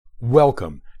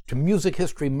Welcome to Music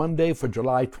History Monday for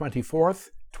July 24th,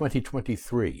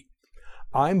 2023.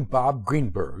 I'm Bob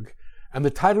Greenberg, and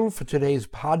the title for today's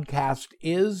podcast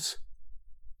is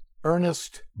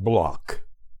Ernest Bloch.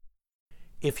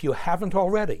 If you haven't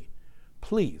already,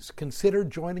 please consider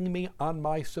joining me on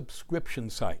my subscription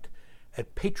site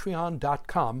at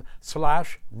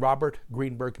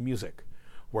patreon.com/RobertGreenbergMusic,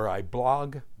 where I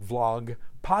blog, vlog,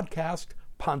 podcast,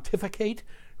 pontificate,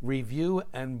 review,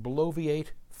 and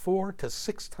bloviate 4 to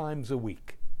 6 times a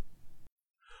week.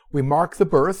 We mark the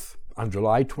birth, on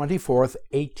July 24th,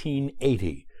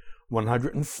 1880,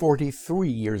 143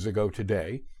 years ago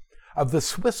today, of the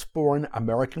Swiss-born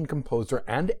American composer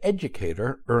and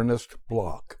educator Ernest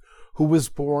Bloch, who was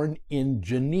born in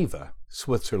Geneva,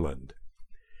 Switzerland.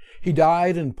 He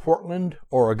died in Portland,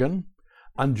 Oregon,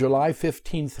 on July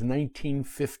 15th,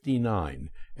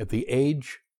 1959, at the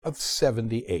age of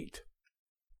 78.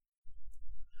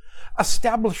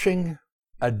 Establishing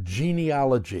a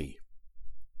genealogy.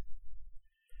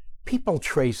 People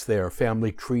trace their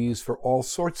family trees for all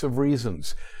sorts of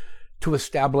reasons: to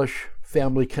establish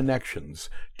family connections,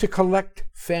 to collect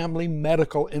family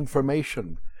medical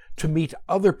information, to meet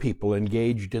other people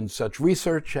engaged in such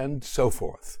research, and so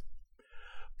forth.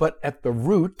 But at the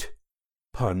root,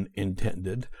 pun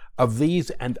intended, of these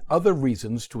and other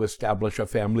reasons to establish a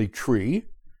family tree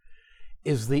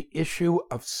is the issue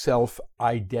of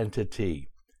self-identity,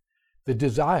 the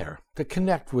desire to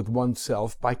connect with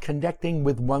oneself by connecting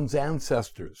with one's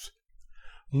ancestors,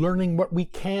 learning what we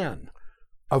can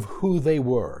of who they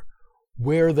were,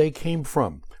 where they came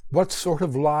from, what sort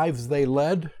of lives they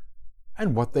led,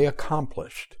 and what they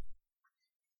accomplished.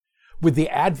 With the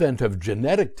advent of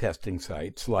genetic testing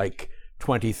sites like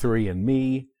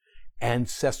 23andMe,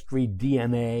 Ancestry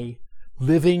DNA,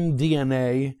 Living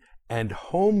DNA, and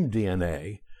home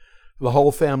DNA, the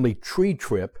whole family tree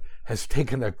trip has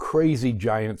taken a crazy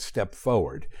giant step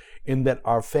forward in that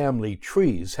our family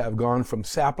trees have gone from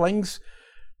saplings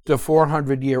to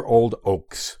 400-year-old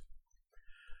oaks.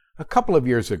 A couple of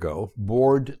years ago,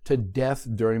 bored to death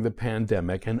during the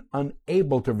pandemic and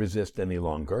unable to resist any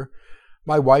longer,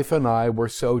 my wife and I were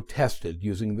so tested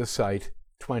using the site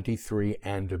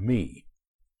 23andMe.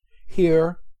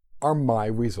 Here are my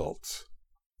results.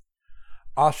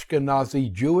 Ashkenazi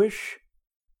Jewish,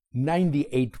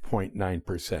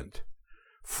 98.9%.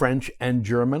 French and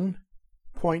German,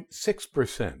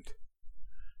 0.6%.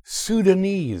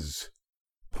 Sudanese,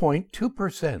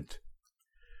 0.2%.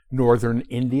 Northern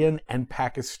Indian and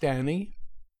Pakistani,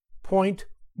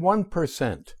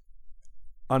 0.1%.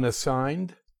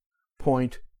 Unassigned,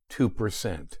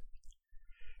 0.2%.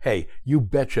 Hey, you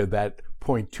betcha that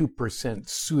 0.2%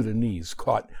 Sudanese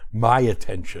caught my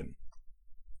attention.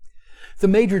 The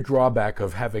major drawback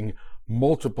of having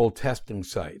multiple testing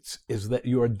sites is that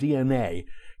your DNA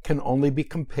can only be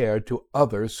compared to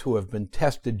others who have been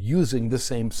tested using the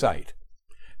same site.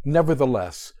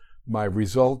 Nevertheless, my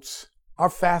results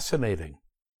are fascinating.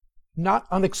 Not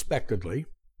unexpectedly,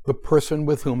 the person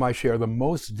with whom I share the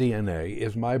most DNA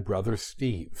is my brother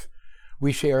Steve.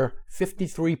 We share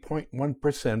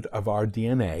 53.1% of our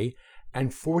DNA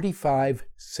and 45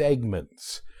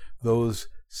 segments, those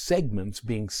segments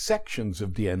being sections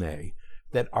of DNA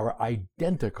that are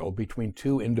identical between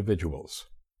two individuals.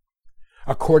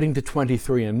 According to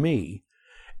 23andMe,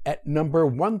 at number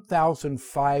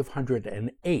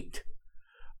 1,508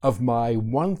 of my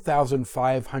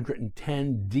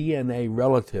 1,510 DNA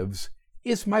relatives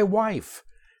is my wife,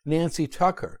 Nancy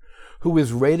Tucker, who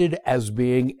is rated as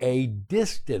being a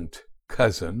distant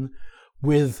cousin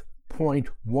with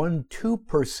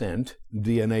 0.12%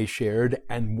 DNA shared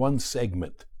and one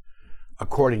segment.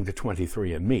 According to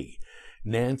 23andMe,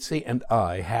 Nancy and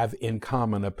I have in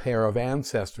common a pair of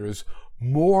ancestors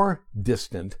more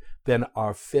distant than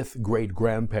our 5th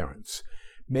great-grandparents,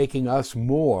 making us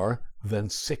more than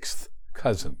 6th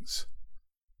cousins.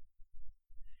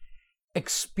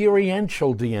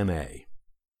 Experiential DNA.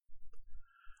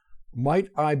 Might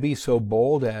I be so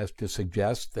bold as to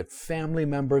suggest that family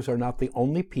members are not the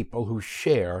only people who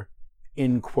share,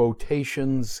 in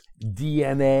quotations,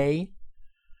 DNA?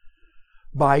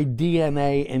 By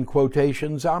DNA in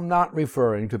quotations, I'm not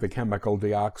referring to the chemical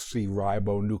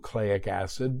deoxyribonucleic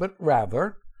acid, but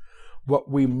rather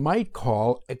what we might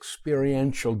call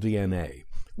experiential DNA,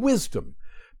 wisdom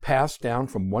passed down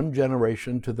from one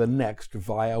generation to the next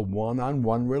via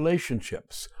one-on-one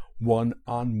relationships,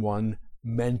 one-on-one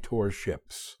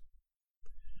mentorships.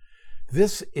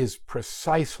 This is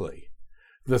precisely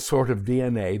the sort of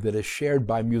DNA that is shared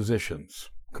by musicians,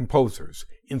 composers,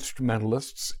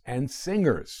 instrumentalists, and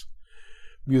singers.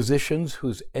 Musicians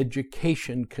whose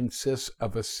education consists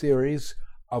of a series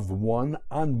of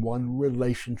one-on-one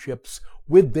relationships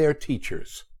with their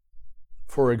teachers.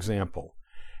 For example,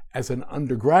 as an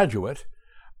undergraduate,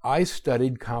 I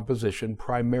studied composition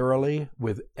primarily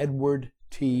with Edward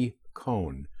T.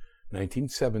 Cohn,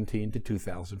 1917 to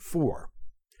 2004.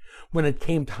 When it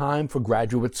came time for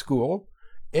graduate school,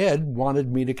 Ed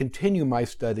wanted me to continue my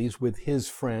studies with his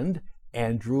friend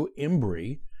Andrew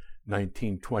Embry,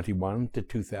 1921 to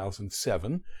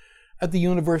 2007, at the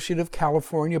University of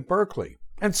California, Berkeley.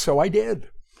 And so I did.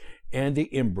 Andy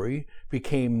Embry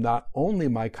became not only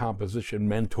my composition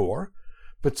mentor,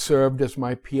 but served as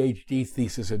my PhD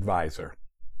thesis advisor.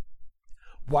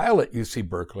 While at UC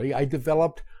Berkeley, I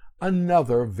developed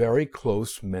another very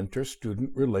close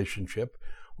mentor-student relationship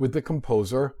with the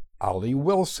composer Ollie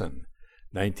Wilson,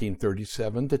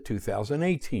 1937 to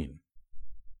 2018.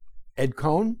 Ed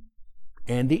Cohn,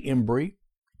 Andy Embry,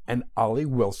 and Ollie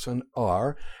Wilson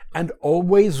are, and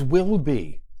always will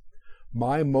be,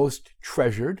 my most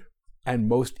treasured and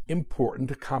most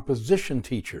important composition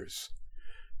teachers.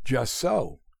 Just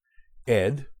so,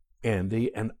 Ed,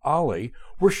 Andy, and Ollie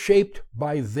were shaped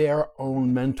by their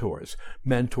own mentors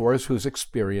whose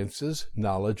experiences,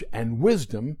 knowledge, and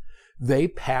wisdom they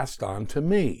passed on to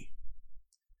me.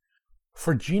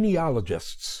 For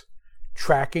genealogists,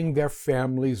 tracking their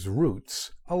family's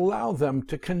roots allow them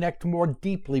to connect more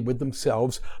deeply with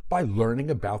themselves by learning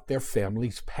about their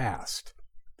family's past.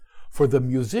 For the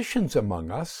musicians among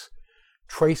us,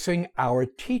 tracing our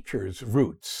teachers'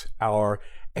 roots, our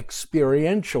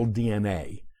experiential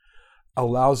DNA,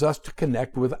 allows us to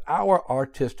connect with our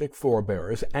artistic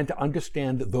forebears and to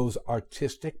understand those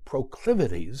artistic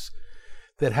proclivities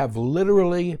that have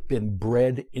literally been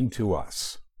bred into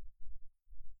us.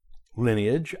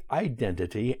 Lineage,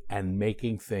 identity, and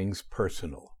making things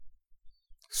personal.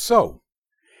 So,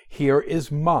 here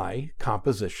is my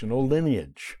compositional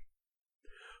lineage.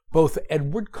 Both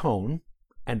Edward Cohn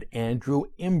and Andrew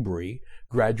Embry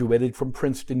graduated from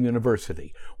Princeton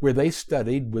University, where they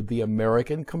studied with the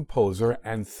American composer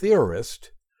and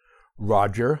theorist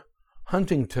Roger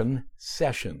Huntington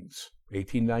Sessions,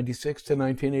 1896 to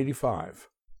 1985.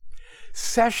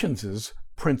 Sessions's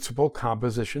principal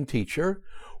composition teacher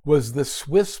was the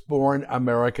Swiss-born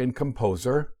American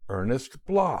composer Ernest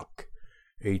Bloch,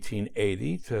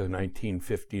 1880 to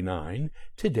 1959,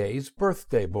 today's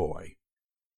birthday boy.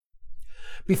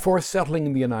 Before settling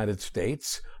in the United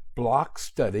States, Bloch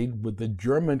studied with the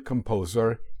German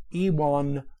composer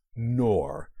Iwan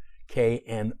Knorr,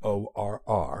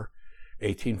 K-N-O-R-R,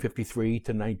 1853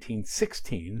 to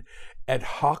 1916, at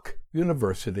Hoch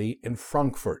University in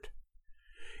Frankfurt.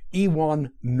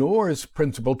 Iwan Knorr's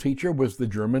principal teacher was the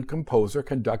German composer,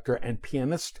 conductor, and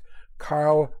pianist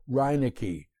Karl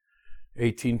Reinecke,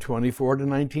 1824 to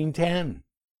 1910.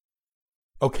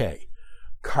 Okay,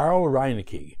 Karl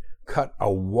Reinecke cut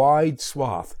a wide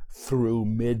swath through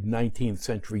mid-19th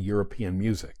century European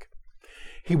music.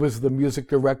 He was the music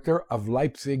director of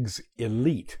Leipzig's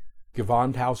elite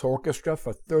Gewandhaus Orchestra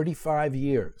for 35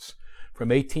 years, from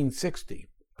 1860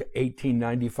 to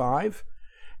 1895,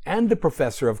 and a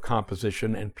professor of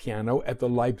composition and piano at the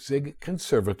Leipzig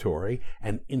Conservatory,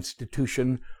 an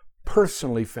institution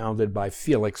personally founded by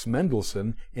Felix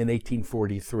Mendelssohn in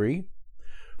 1843,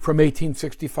 from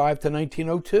 1865 to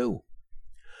 1902.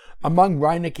 Among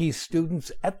Reinecke's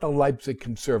students at the Leipzig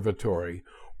Conservatory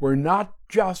were not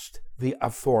just the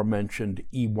aforementioned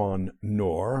Iwan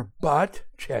Knorr, but,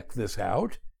 check this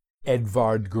out,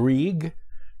 Edvard Grieg,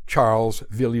 Charles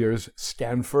Villiers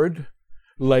Stanford,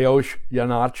 Leos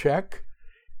Janáček,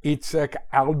 Itzhak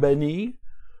Albany,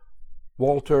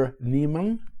 Walter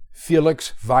Niemann,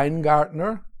 Felix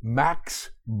Weingartner,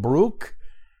 Max Bruch,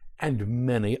 and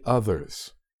many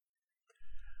others.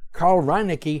 Karl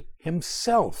Reinecke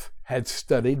himself had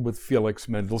studied with Felix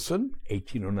Mendelssohn,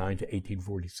 1809 to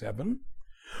 1847,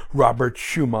 Robert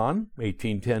Schumann,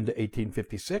 1810 to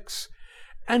 1856,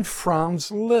 and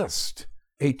Franz Liszt,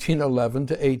 1811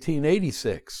 to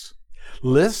 1886.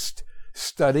 Liszt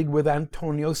studied with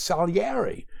Antonio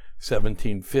Salieri,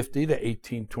 1750 to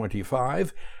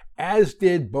 1825, as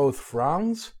did both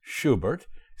Franz Schubert,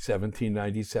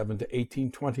 1797 to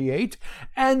 1828,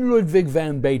 and Ludwig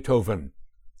van Beethoven,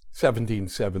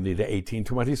 1770 to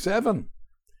 1827.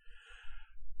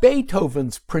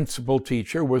 Beethoven's principal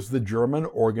teacher was the German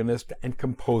organist and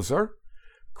composer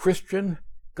Christian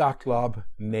Gottlob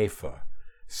Neefe,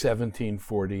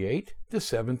 1748 to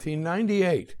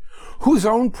 1798, whose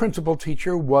own principal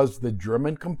teacher was the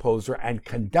German composer and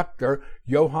conductor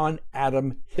Johann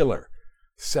Adam Hiller,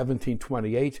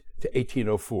 1728 to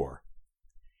 1804.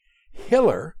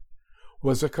 Hiller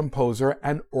was a composer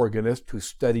and organist who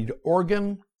studied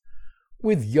organ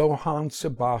with Johann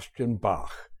Sebastian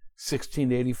Bach,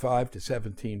 1685 to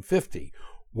 1750,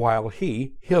 while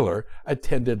Hiller,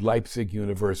 attended Leipzig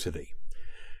University.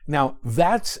 Now,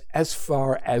 that's as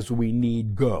far as we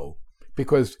need go,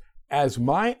 because as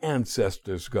my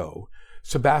ancestors go,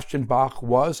 Sebastian Bach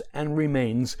was and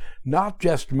remains not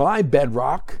just my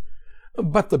bedrock,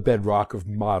 but the bedrock of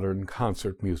modern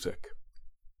concert music.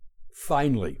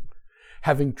 Finally,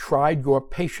 having tried your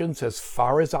patience as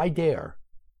far as I dare,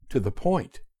 to the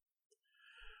point.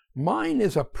 Mine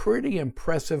is a pretty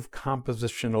impressive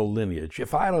compositional lineage,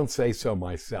 if I don't say so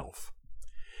myself.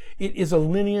 It is a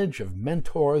lineage of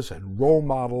mentors and role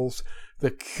models,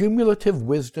 the cumulative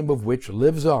wisdom of which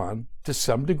lives on, to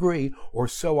some degree, or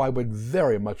so I would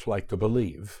very much like to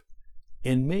believe,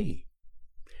 in me.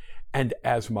 And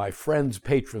as my friends,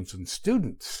 patrons, and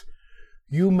students,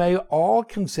 you may all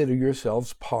consider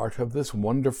yourselves part of this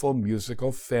wonderful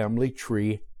musical family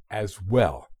tree as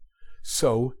well.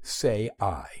 So say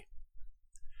I.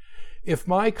 If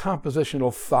my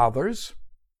compositional fathers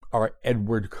are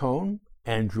Edward Cohn,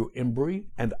 Andrew Imbrie,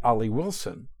 and Ollie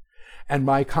Wilson, and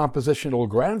my compositional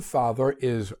grandfather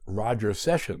is Roger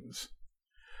Sessions,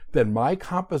 then my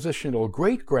compositional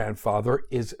great-grandfather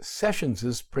is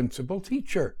Sessions's principal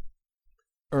teacher,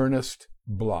 Ernest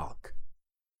Bloch.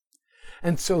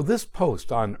 And so this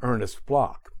post on Ernest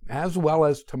Bloch, as well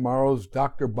as tomorrow's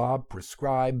Dr. Bob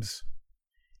Prescribes,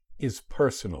 is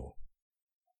personal.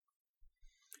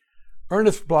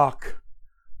 Ernest Bloch,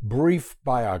 brief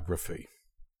biography.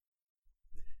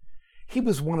 He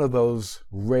was one of those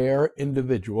rare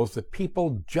individuals that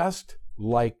people just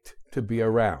liked to be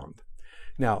around.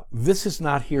 Now, this is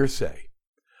not hearsay.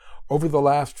 Over the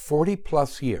last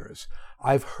 40-plus years,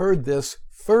 I've heard this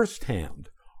firsthand,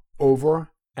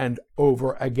 over and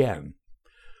over again.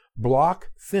 Bloch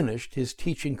finished his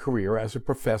teaching career as a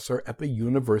professor at the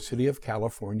University of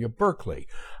California, Berkeley,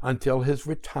 until his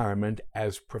retirement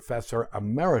as professor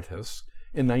emeritus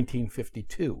in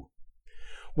 1952.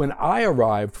 When I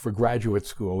arrived for graduate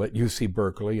school at UC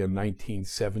Berkeley in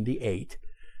 1978,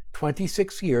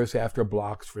 26 years after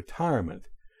Bloch's retirement,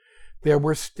 there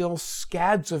were still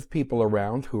scads of people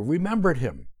around who remembered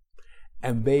him,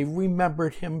 and they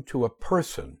remembered him to a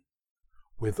person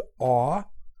with awe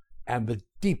and the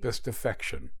deepest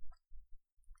affection.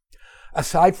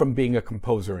 Aside from being a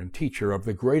composer and teacher of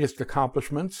the greatest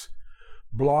accomplishments,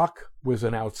 Bloch was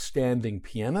an outstanding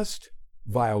pianist,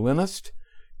 violinist,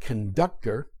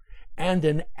 conductor, and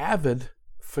an avid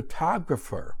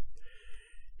photographer.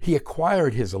 He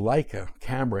acquired his Leica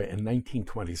camera in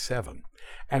 1927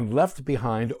 and left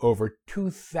behind over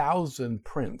 2,000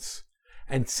 prints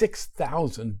and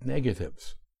 6,000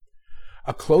 negatives.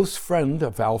 A close friend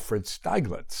of Alfred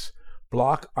Stieglitz,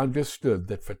 Bloch understood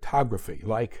that photography,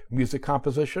 like music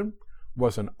composition,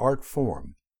 was an art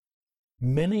form.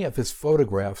 Many of his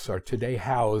photographs are today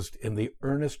housed in the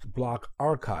Ernest Bloch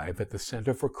Archive at the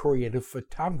Center for Creative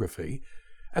Photography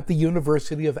at the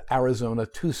University of Arizona,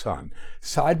 Tucson,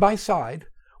 side by side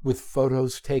with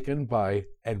photos taken by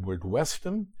Edward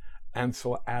Weston,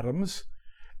 Ansel Adams,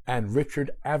 and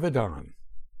Richard Avedon.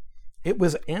 It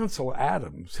was Ansel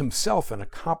Adams, himself an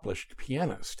accomplished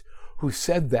pianist, who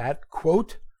said that,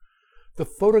 quote, "The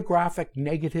photographic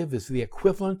negative is the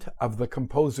equivalent of the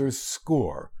composer's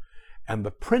score, and the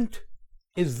print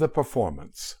is the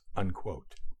performance,"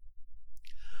 unquote.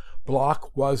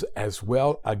 Bloch was as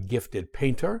well a gifted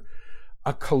painter,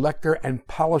 a collector and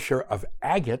polisher of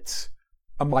agates,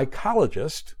 a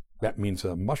mycologist, that means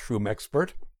a mushroom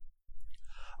expert,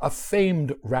 a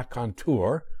famed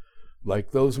raconteur.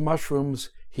 Like those mushrooms,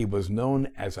 he was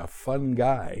known as a fun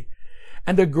guy,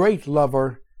 and a great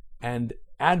lover and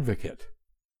advocate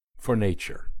for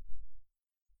nature.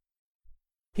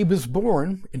 He was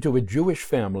born into a Jewish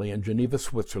family in Geneva,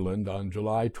 Switzerland on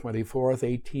July 24,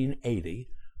 1880,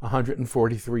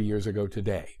 143 years ago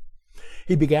today.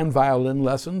 He began violin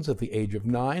lessons at the age of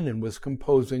 9 and was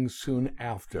composing soon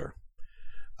after.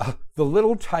 The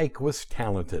little tyke was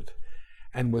talented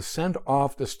and was sent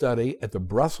off to study at the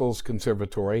Brussels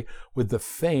Conservatory with the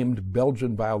famed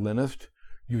Belgian violinist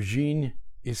Eugène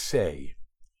Issay.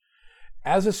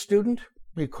 As a student,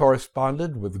 he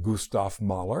corresponded with Gustav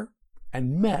Mahler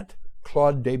and met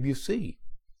Claude Debussy.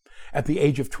 At the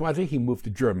age of 20, he moved to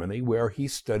Germany, where he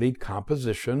studied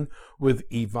composition with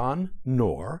Ivan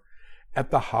Knorr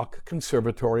at the Hoch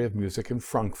Conservatory of Music in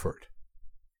Frankfurt.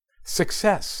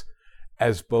 Success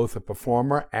as both a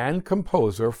performer and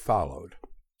composer followed.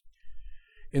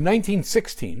 In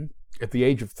 1916, at the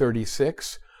age of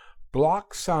 36,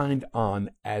 Bloch signed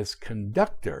on as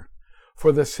conductor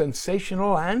for the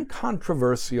sensational and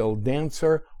controversial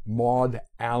dancer Maud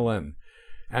Allan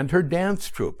and her dance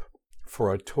troupe,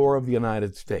 for a tour of the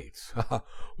United States.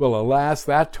 Well, alas,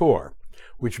 that tour,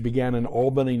 which began in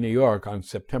Albany, New York on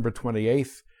September 28,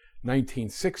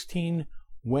 1916,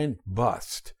 went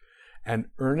bust, and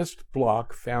Ernest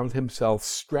Bloch found himself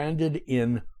stranded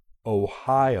in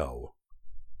Ohio.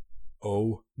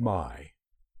 Oh my.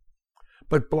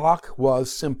 But Bloch was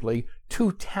simply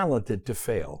too talented to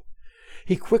fail.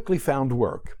 He quickly found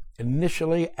work,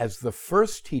 initially as the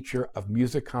first teacher of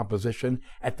music composition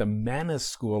at the Mannes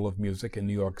School of Music in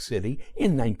New York City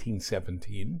in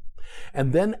 1917,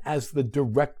 and then as the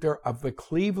director of the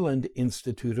Cleveland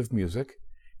Institute of Music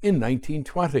in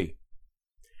 1920.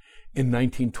 In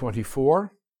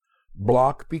 1924,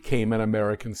 Bloch became an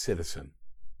American citizen.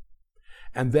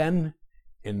 And then,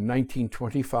 in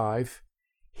 1925,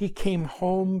 he came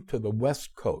home to the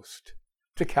West Coast,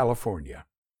 to California.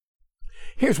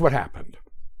 Here's what happened.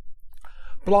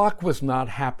 Bloch was not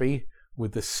happy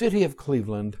with the city of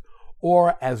Cleveland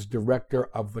or as director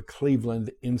of the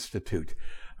Cleveland Institute.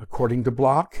 According to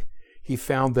Bloch, he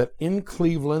found that in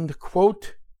Cleveland,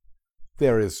 quote,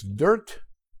 there is dirt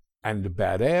and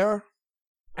bad air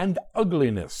and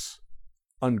ugliness,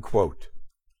 unquote.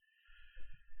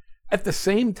 At the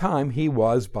same time, he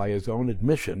was, by his own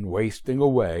admission, wasting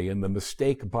away in the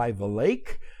Mistake by the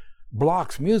Lake.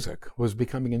 Bloch's music was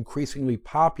becoming increasingly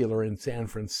popular in San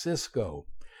Francisco,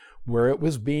 where it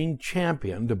was being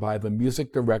championed by the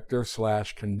music director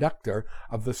 / conductor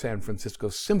of the San Francisco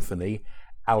Symphony,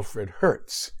 Alfred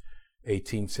Hertz,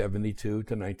 1872 to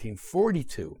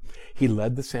 1942. He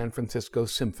led the San Francisco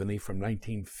Symphony from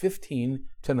 1915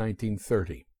 to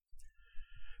 1930.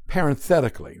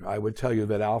 Parenthetically, I would tell you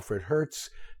that Alfred Hertz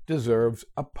deserves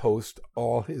a post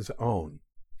all his own.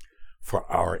 For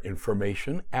our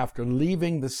information, after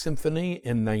leaving the symphony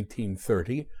in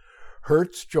 1930,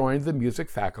 Hertz joined the music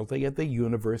faculty at the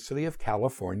University of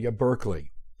California,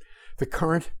 Berkeley. The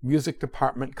current music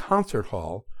department concert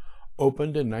hall,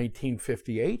 opened in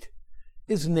 1958,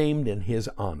 is named in his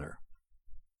honor.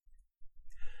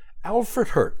 Alfred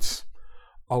Hertz,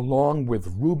 along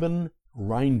with Reuben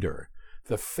Reinder,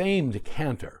 the famed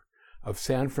cantor of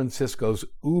San Francisco's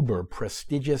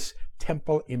uber-prestigious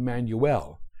Temple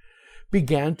Emmanuel,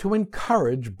 began to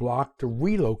encourage Bloch to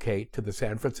relocate to the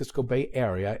San Francisco Bay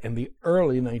Area in the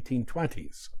early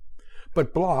 1920s.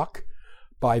 But Bloch,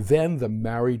 by then the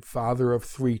married father of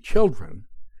 3 children,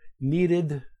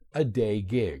 needed a day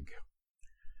gig.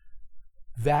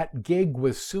 That gig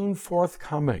was soon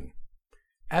forthcoming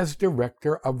as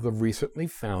director of the recently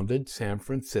founded San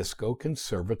Francisco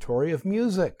Conservatory of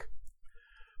Music.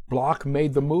 Bloch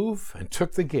made the move and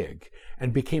took the gig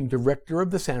and became director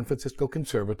of the San Francisco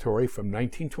Conservatory from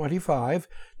 1925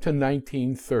 to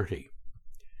 1930.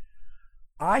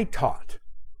 I taught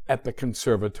at the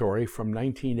conservatory from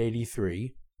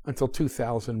 1983 until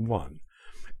 2001,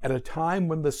 at a time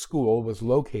when the school was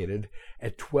located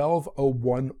at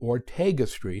 1201 Ortega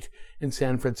Street in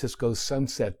San Francisco's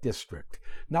Sunset District,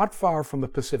 not far from the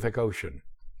Pacific Ocean.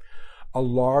 A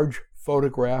large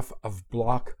photograph of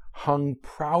Bloch hung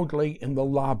proudly in the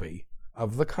lobby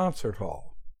of the concert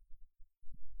hall.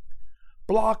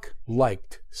 Bloch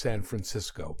liked San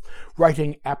Francisco,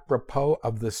 writing apropos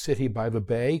of the city by the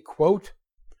bay, quote,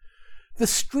 "The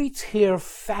streets here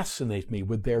fascinate me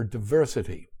with their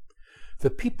diversity. The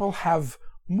people have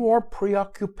more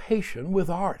preoccupation with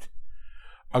art.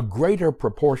 A greater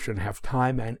proportion have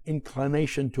time and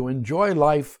inclination to enjoy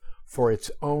life for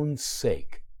its own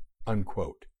sake,"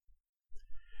 unquote.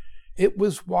 It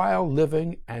was while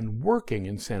living and working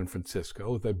in San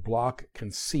Francisco that Bloch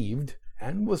conceived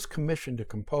and was commissioned to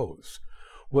compose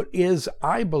what is,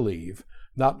 I believe,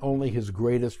 not only his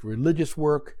greatest religious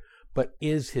work, but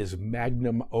is his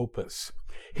magnum opus,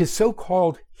 his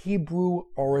so-called Hebrew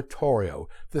oratorio,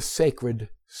 the Sacred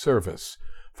Service,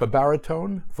 for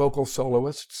baritone, vocal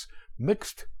soloists,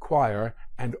 mixed choir,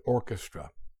 and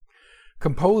orchestra.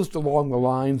 Composed along the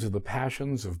lines of the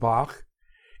Passions of Bach,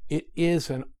 it is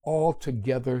an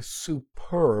altogether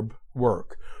superb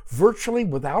work, virtually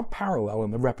without parallel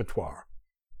in the repertoire.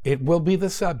 It will be the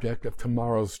subject of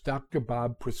tomorrow's Dr.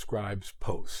 Bob Prescribes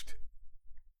post.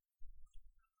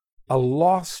 A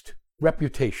lost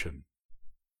reputation.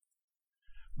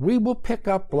 We will pick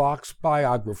up Bloch's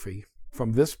biography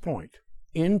from this point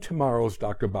in tomorrow's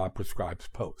Dr. Bob Prescribes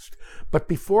post. But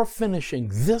before finishing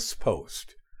this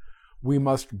post, we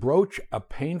must broach a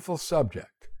painful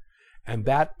subject, and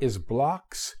that is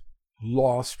Bloch's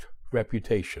lost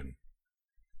reputation.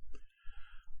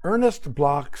 Ernest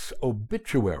Bloch's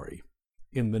obituary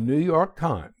in the New York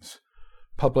Times,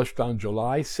 published on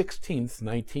July 16,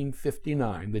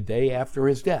 1959, the day after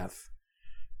his death,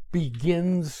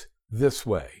 begins this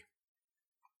way.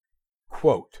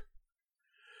 Quote,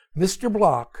 Mr.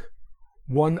 Bloch,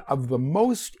 one of the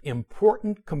most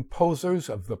important composers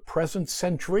of the present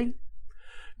century,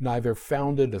 neither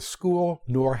founded a school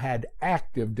nor had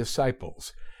active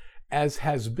disciples, as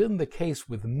has been the case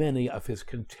with many of his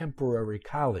contemporary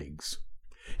colleagues.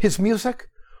 His music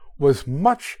was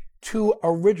much too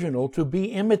original to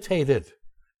be imitated.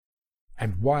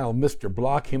 And while Mr.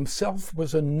 Bloch himself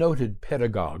was a noted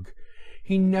pedagogue,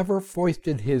 he never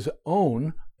foisted his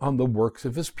own on the works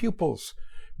of his pupils,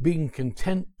 being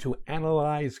content to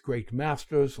analyze great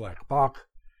masters like Bach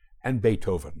and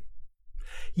Beethoven.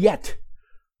 Yet,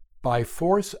 by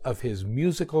force of his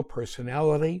musical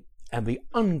personality and the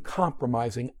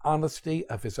uncompromising honesty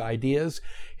of his ideas,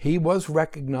 he was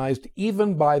recognized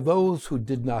even by those who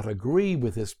did not agree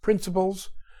with his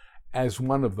principles as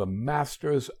one of the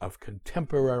masters of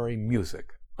contemporary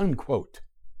music." Unquote.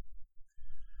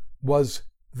 Was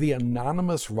the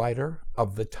anonymous writer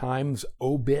of the Times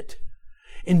obit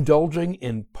indulging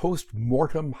in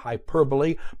post-mortem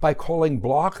hyperbole by calling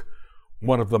Bloch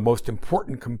one of the most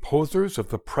important composers of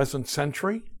the present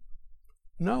century?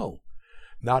 No,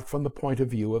 not from the point of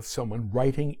view of someone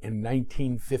writing in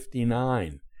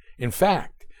 1959. In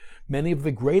fact, many of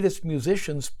the greatest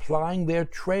musicians plying their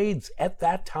trades at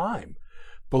that time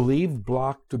believed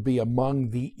Bloch to be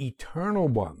among the eternal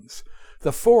ones,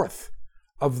 the fourth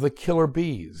of the killer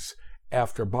bees,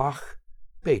 after Bach,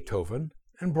 Beethoven,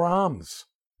 and Brahms.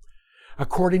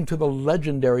 According to the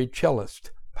legendary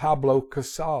cellist Pablo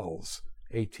Casals,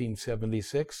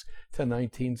 1876 to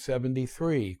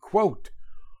 1973, quote,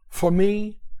 "For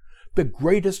me, the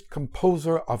greatest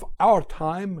composer of our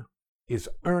time is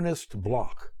Ernest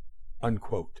Bloch,"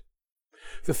 unquote.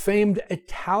 The famed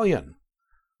Italian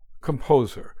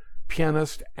composer,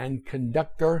 pianist, and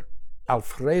conductor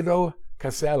Alfredo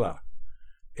Casella,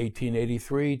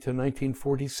 1883 to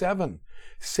 1947,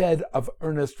 said of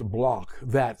Ernest Bloch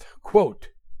that, quote,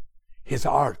 "His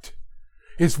art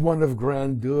is one of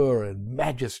grandeur and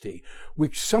majesty,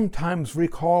 which sometimes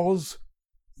recalls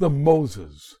the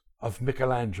Moses of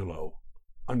Michelangelo,"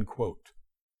 unquote.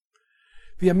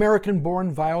 The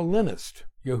American-born violinist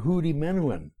Yehudi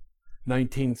Menuhin,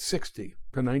 1960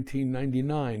 to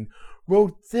 1999,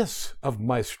 wrote this of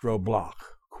Maestro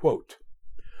Bloch, quote,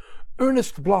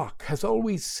 "Ernest Bloch has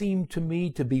always seemed to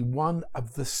me to be one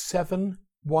of the seven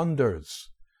wonders.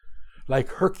 Like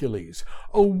Hercules,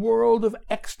 a world of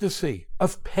ecstasy,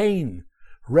 of pain,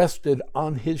 rested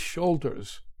on his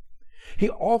shoulders. He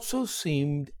also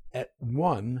seemed at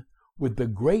one with the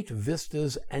great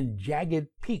vistas and jagged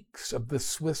peaks of the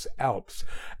Swiss Alps,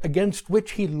 against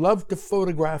which he loved to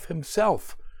photograph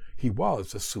himself. He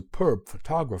was a superb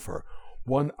photographer,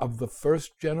 one of the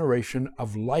first generation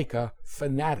of Leica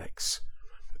fanatics,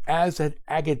 as at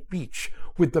Agate Beach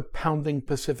with the pounding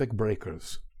Pacific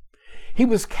breakers. He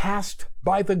was cast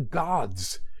by the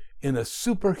gods in a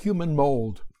superhuman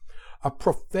mold, a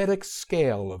prophetic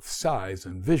scale of size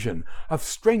and vision, of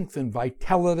strength and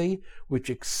vitality which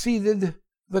exceeded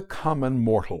the common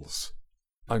mortals,"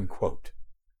 unquote.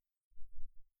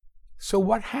 So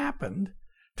what happened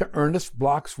to Ernest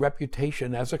Bloch's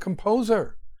reputation as a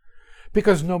composer?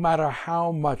 Because no matter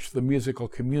how much the musical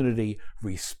community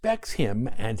respects him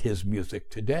and his music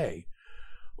today,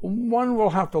 one will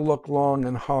have to look long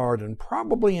and hard, and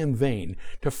probably in vain,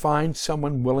 to find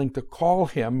someone willing to call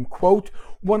him, quote,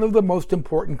 "one of the most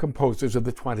important composers of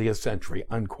the 20th century,"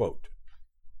 unquote.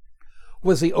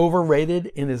 Was he overrated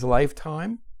in his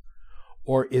lifetime?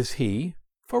 Or is he,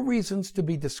 for reasons to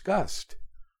be discussed,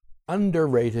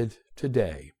 underrated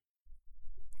today?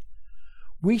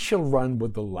 We shall run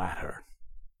with the latter.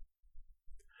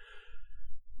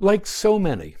 Like so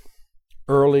many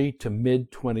early to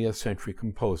mid-20th century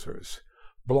composers,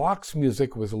 Bloch's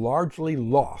music was largely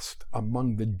lost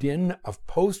among the din of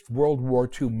post-World War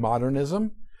II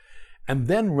modernism, and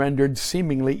then rendered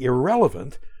seemingly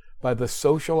irrelevant by the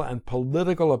social and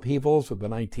political upheavals of the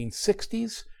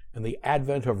 1960s and the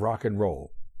advent of rock and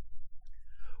roll.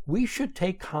 We should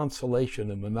take consolation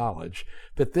in the knowledge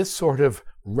that this sort of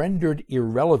rendered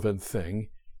irrelevant thing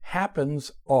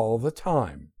happens all the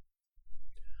time.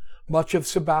 Much of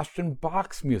Sebastian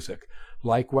Bach's music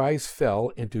likewise fell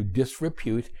into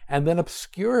disrepute and then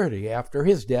obscurity after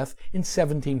his death in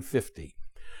 1750,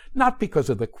 not because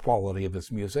of the quality of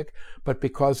his music, but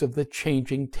because of the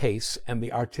changing tastes and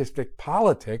the artistic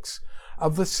politics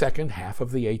of the second half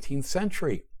of the 18th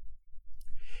century.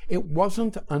 It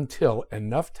wasn't until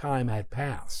enough time had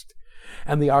passed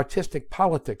and the artistic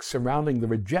politics surrounding the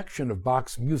rejection of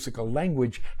Bach's musical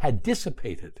language had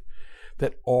dissipated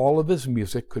that all of his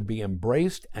music could be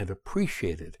embraced and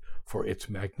appreciated for its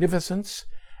magnificence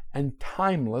and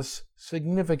timeless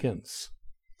significance.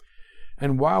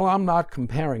 And while I'm not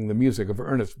comparing the music of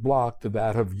Ernest Bloch to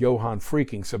that of Johann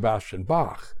freaking Sebastian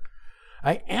Bach,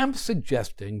 I am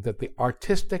suggesting that the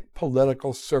artistic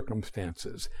political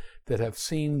circumstances that have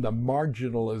seen the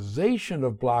marginalization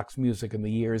of Bloch's music in the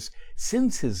years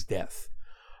since his death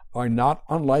are not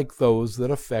unlike those that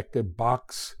affected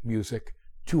Bach's music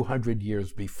 200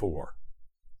 years before.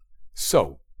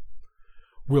 So,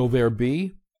 will there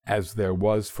be, as there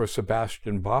was for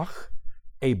Sebastian Bach,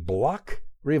 a Bloch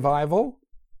revival?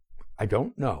 I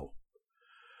don't know.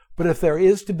 But if there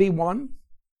is to be one,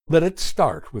 let it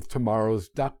start with tomorrow's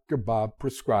Dr. Bob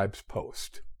Prescribes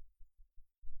post.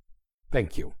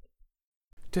 Thank you.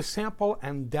 To sample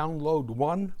and download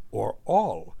one or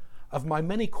all of my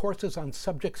many courses on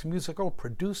subjects musical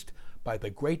produced by the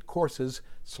Great Courses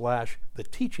 / The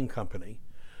Teaching Company,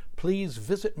 please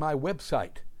visit my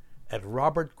website at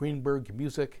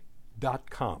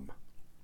robertgreenbergmusic.com.